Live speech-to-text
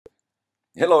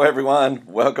Hello, everyone.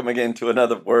 Welcome again to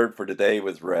another Word for Today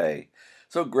with Ray.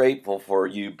 So grateful for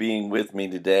you being with me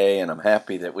today, and I'm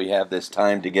happy that we have this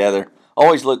time together.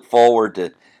 Always look forward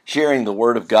to sharing the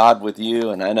Word of God with you,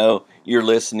 and I know you're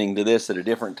listening to this at a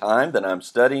different time than I'm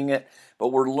studying it, but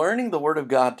we're learning the Word of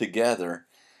God together,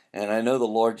 and I know the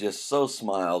Lord just so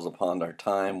smiles upon our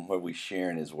time where we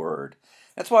share in His Word.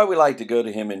 That's why we like to go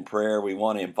to Him in prayer. We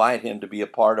want to invite Him to be a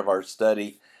part of our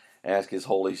study, ask His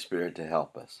Holy Spirit to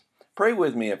help us. Pray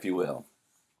with me if you will.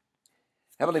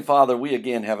 Heavenly Father, we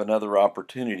again have another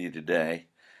opportunity today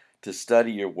to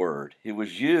study your word. It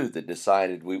was you that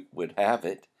decided we would have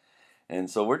it. And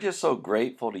so we're just so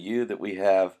grateful to you that we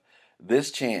have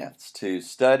this chance to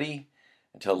study,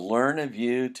 to learn of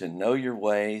you, to know your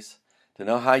ways, to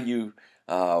know how you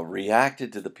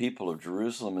reacted to the people of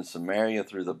Jerusalem and Samaria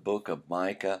through the book of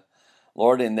Micah.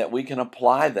 Lord, and that we can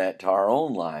apply that to our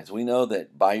own lives. We know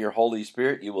that by your Holy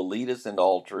Spirit you will lead us into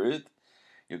all truth.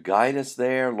 You guide us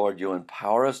there, Lord. You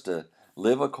empower us to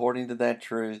live according to that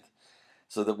truth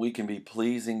so that we can be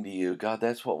pleasing to you. God,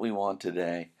 that's what we want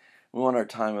today. We want our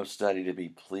time of study to be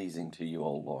pleasing to you,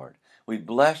 O Lord. We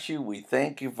bless you. We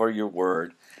thank you for your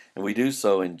word, and we do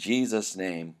so in Jesus'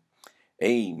 name.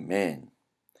 Amen.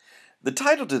 The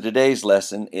title to today's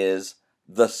lesson is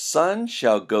The Sun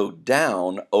Shall Go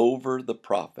Down Over the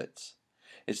Prophets.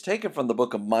 It's taken from the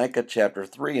book of Micah, chapter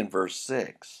 3, and verse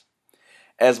 6.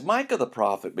 As Micah the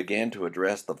prophet began to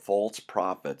address the false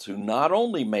prophets who not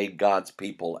only made God's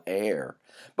people err,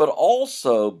 but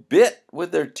also bit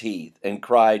with their teeth and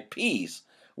cried peace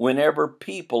whenever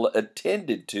people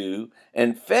attended to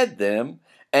and fed them,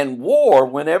 and war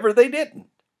whenever they didn't.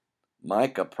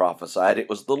 Micah prophesied it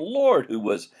was the Lord who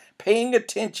was paying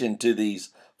attention to these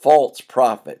false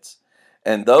prophets.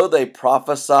 And though they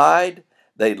prophesied,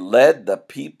 they led the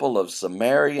people of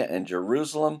Samaria and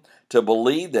Jerusalem to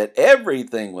believe that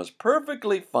everything was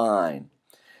perfectly fine,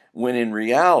 when in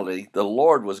reality the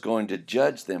Lord was going to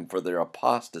judge them for their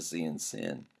apostasy and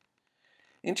sin.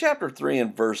 In chapter 3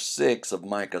 and verse 6 of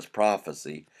Micah's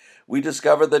prophecy, we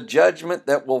discover the judgment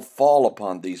that will fall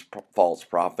upon these false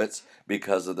prophets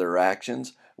because of their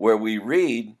actions, where we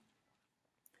read,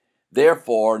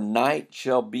 Therefore night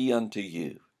shall be unto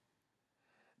you,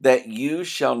 that you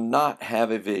shall not have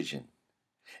a vision,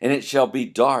 and it shall be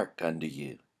dark unto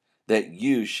you, that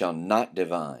you shall not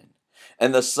divine.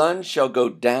 And the sun shall go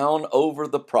down over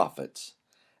the prophets,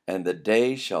 and the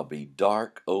day shall be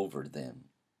dark over them.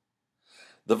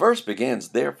 The verse begins,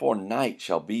 Therefore night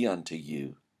shall be unto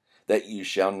you, that you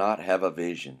shall not have a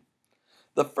vision.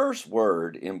 The first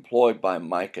word employed by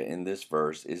Micah in this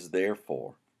verse is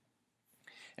therefore.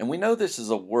 And we know this is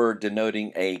a word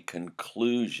denoting a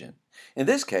conclusion. In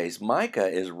this case, Micah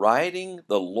is writing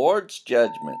the Lord's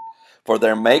judgment for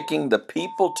their making the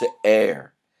people to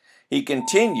err. He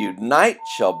continued, Night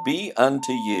shall be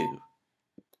unto you,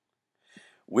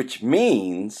 which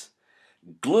means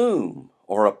gloom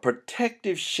or a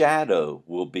protective shadow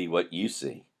will be what you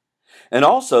see. And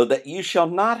also that you shall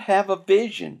not have a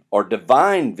vision or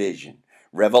divine vision,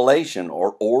 revelation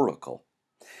or oracle.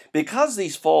 Because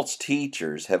these false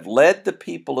teachers have led the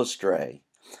people astray,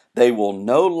 they will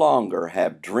no longer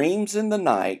have dreams in the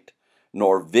night,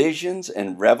 nor visions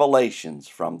and revelations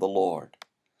from the Lord.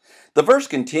 The verse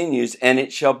continues, And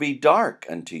it shall be dark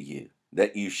unto you,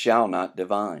 that you shall not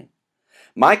divine.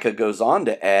 Micah goes on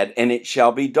to add, And it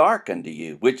shall be dark unto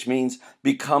you, which means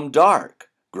become dark,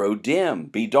 grow dim,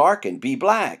 be darkened, be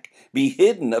black, be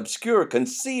hidden, obscure,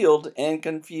 concealed, and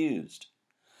confused.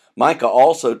 Micah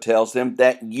also tells them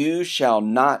that you shall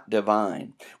not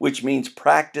divine, which means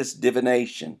practice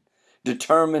divination,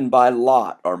 determined by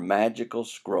lot or magical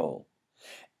scroll,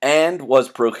 and was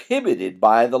prohibited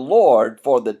by the Lord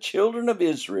for the children of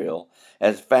Israel,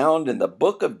 as found in the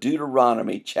book of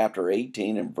Deuteronomy, chapter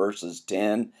 18, and verses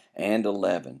 10 and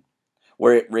 11,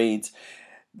 where it reads,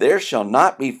 There shall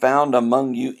not be found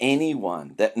among you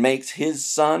anyone that makes his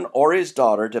son or his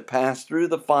daughter to pass through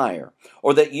the fire,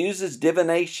 or that uses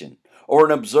divination, or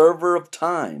an observer of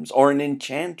times, or an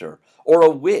enchanter, or a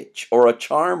witch, or a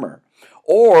charmer,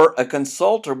 or a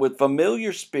consulter with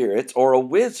familiar spirits, or a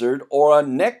wizard, or a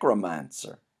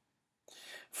necromancer.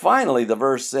 Finally, the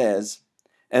verse says,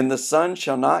 And the sun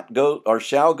shall not go, or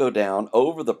shall go down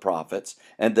over the prophets,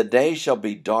 and the day shall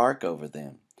be dark over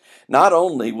them. Not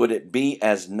only would it be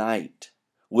as night,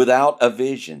 without a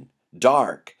vision,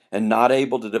 dark, and not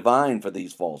able to divine for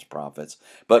these false prophets,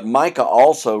 but Micah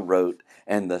also wrote,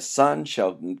 And the sun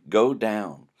shall go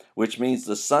down, which means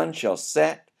the sun shall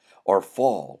set or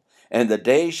fall, and the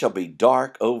day shall be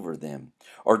dark over them,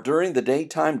 or during the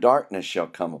daytime darkness shall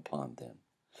come upon them.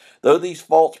 Though these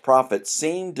false prophets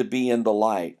seemed to be in the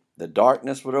light, The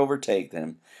darkness would overtake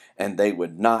them, and they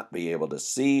would not be able to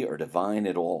see or divine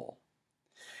at all.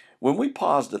 When we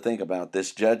pause to think about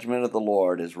this judgment of the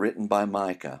Lord as written by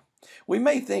Micah, we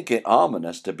may think it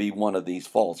ominous to be one of these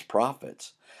false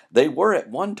prophets. They were at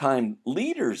one time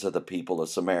leaders of the people of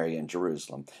Samaria and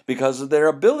Jerusalem because of their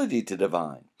ability to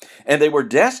divine, and they were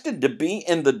destined to be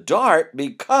in the dark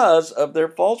because of their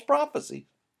false prophecy.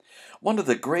 One of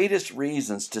the greatest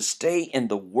reasons to stay in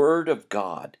the Word of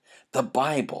God, the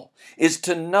Bible, is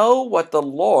to know what the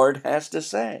Lord has to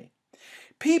say.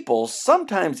 People,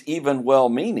 sometimes even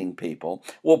well-meaning people,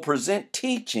 will present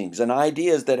teachings and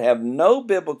ideas that have no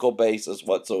biblical basis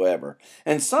whatsoever.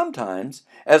 And sometimes,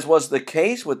 as was the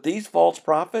case with these false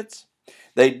prophets,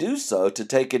 they do so to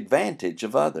take advantage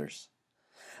of others.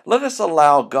 Let us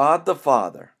allow God the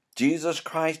Father, Jesus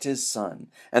Christ His Son,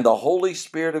 and the Holy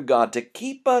Spirit of God to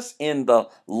keep us in the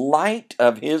light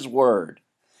of His Word.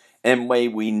 And may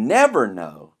we never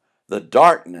know the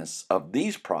darkness of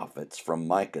these prophets from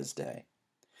Micah's day.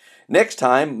 Next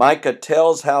time, Micah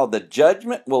tells how the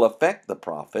judgment will affect the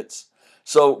prophets.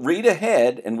 So read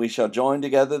ahead, and we shall join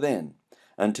together then.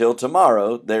 Until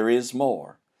tomorrow, there is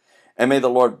more. And may the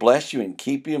Lord bless you and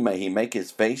keep you. May He make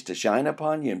His face to shine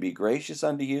upon you and be gracious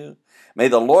unto you. May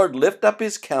the Lord lift up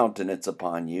His countenance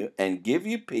upon you and give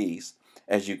you peace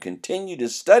as you continue to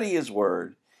study His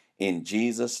Word. In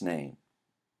Jesus' name.